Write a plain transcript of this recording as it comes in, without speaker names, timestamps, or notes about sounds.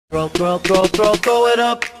Throw it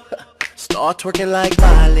up. Start twerking like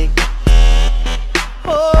Miley.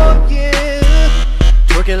 Oh yeah,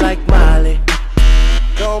 twerking like Miley.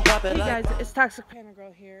 Don't pop it. Hey guys, it's Toxic Panda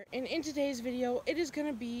Girl here, and in today's video, it is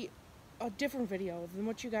gonna be a different video than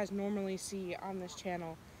what you guys normally see on this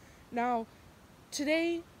channel. Now,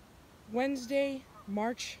 today, Wednesday,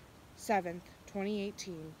 March 7th,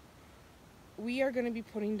 2018, we are gonna be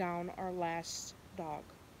putting down our last dog.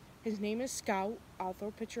 His name is Scout. I'll throw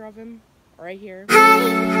a picture of him right here.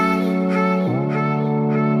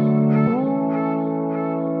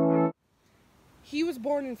 He was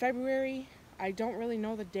born in February. I don't really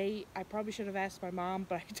know the date. I probably should have asked my mom,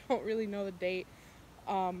 but I don't really know the date.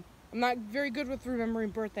 I'm not very good with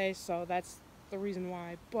remembering birthdays, so that's the reason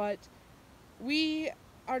why. But we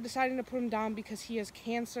are deciding to put him down because he has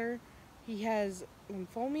cancer. He has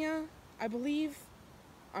lymphoma, I believe.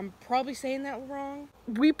 I'm probably saying that wrong.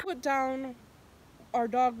 We put down our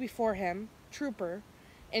dog before him, Trooper,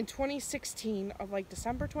 in 2016, of like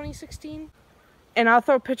December 2016. And I'll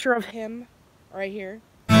throw a picture of him right here.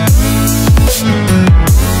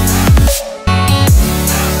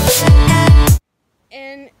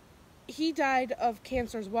 And he died of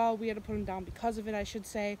cancer as well. We had to put him down because of it, I should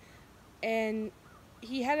say. And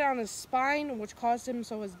he had it on his spine, which caused him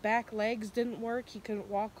so his back legs didn't work. He couldn't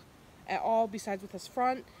walk at all besides with his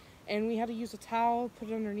front. And we had to use a towel, put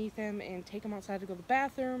it underneath him, and take him outside to go to the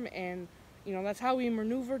bathroom. And, you know, that's how we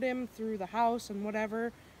maneuvered him through the house and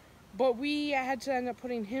whatever. But we had to end up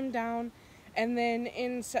putting him down. And then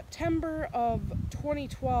in September of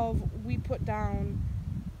 2012, we put down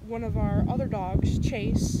one of our other dogs,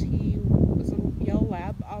 Chase. He was a little yellow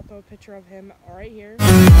lab. I'll throw a picture of him right here.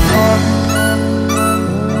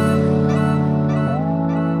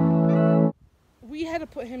 We had to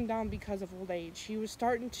put him down because of old age. He was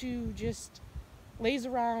starting to just laze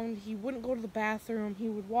around. He wouldn't go to the bathroom. He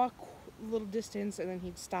would walk a little distance and then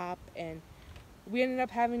he'd stop. And we ended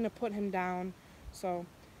up having to put him down. So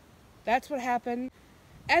that's what happened.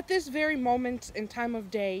 At this very moment in time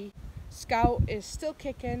of day, Scout is still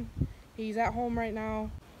kicking. He's at home right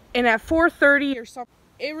now. And at 4:30 or something,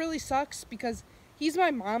 it really sucks because he's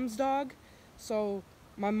my mom's dog. So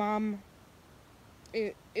my mom,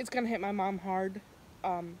 it's gonna hit my mom hard.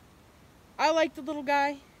 I like the little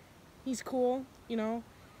guy. He's cool, you know.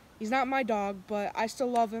 He's not my dog, but I still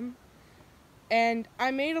love him. And I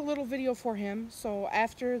made a little video for him. So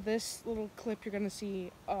after this little clip, you're gonna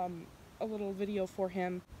see a little video for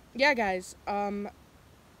him. Yeah, guys.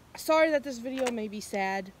 Sorry that this video may be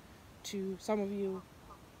sad to some of you,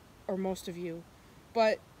 or most of you,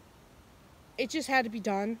 but it just had to be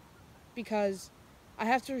done because I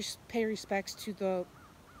have to pay respects to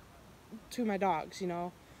my dogs, you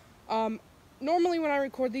know. Normally when I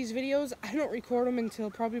record these videos, I don't record them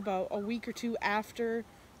until probably about a week or two after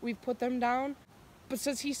we've put them down. But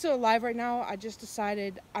since he's still alive right now, I just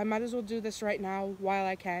decided I might as well do this right now while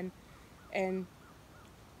I can. And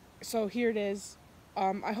so here it is.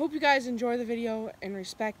 I hope you guys enjoy the video and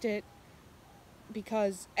respect it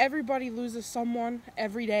because everybody loses someone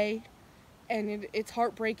every day and it's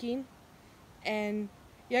heartbreaking. And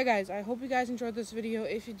yeah, guys, I hope you guys enjoyed this video.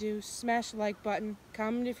 If you do, smash the like button,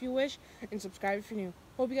 comment if you wish, and subscribe if you're new.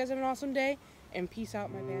 Hope you guys have an awesome day, and peace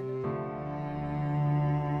out, my bandits.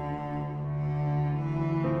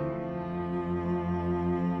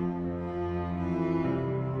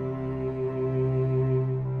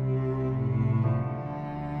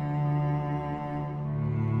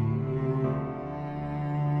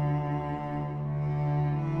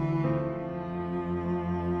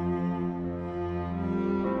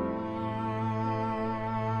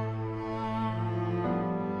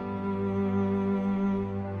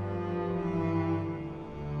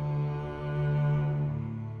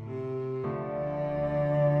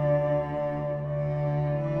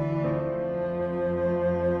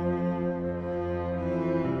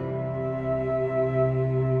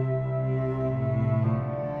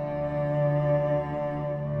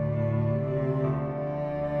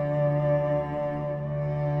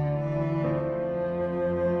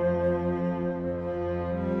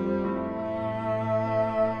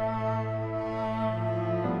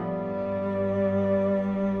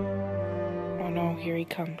 Here he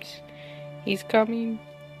comes. He's coming.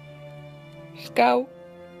 Scout,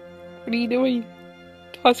 what are you doing?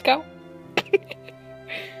 Oh, Scout.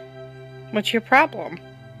 What's your problem?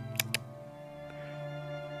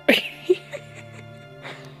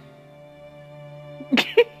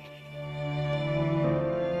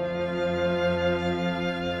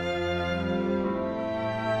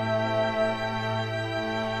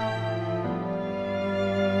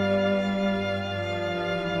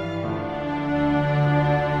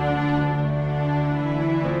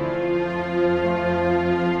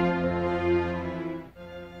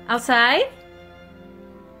 Outside?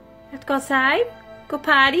 You have to go outside? Go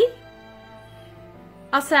potty?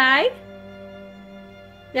 Outside?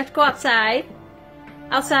 You have to go outside?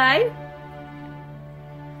 Outside?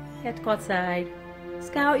 You have to go outside.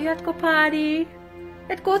 Scout, you have to go potty. You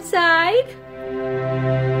have to go outside.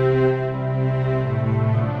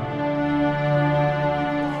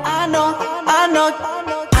 I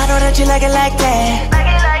know that you like it like that.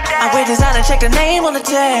 I wear designer, check the name on the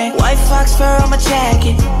tag. White fox fur on my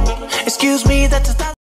jacket. Excuse me, that's a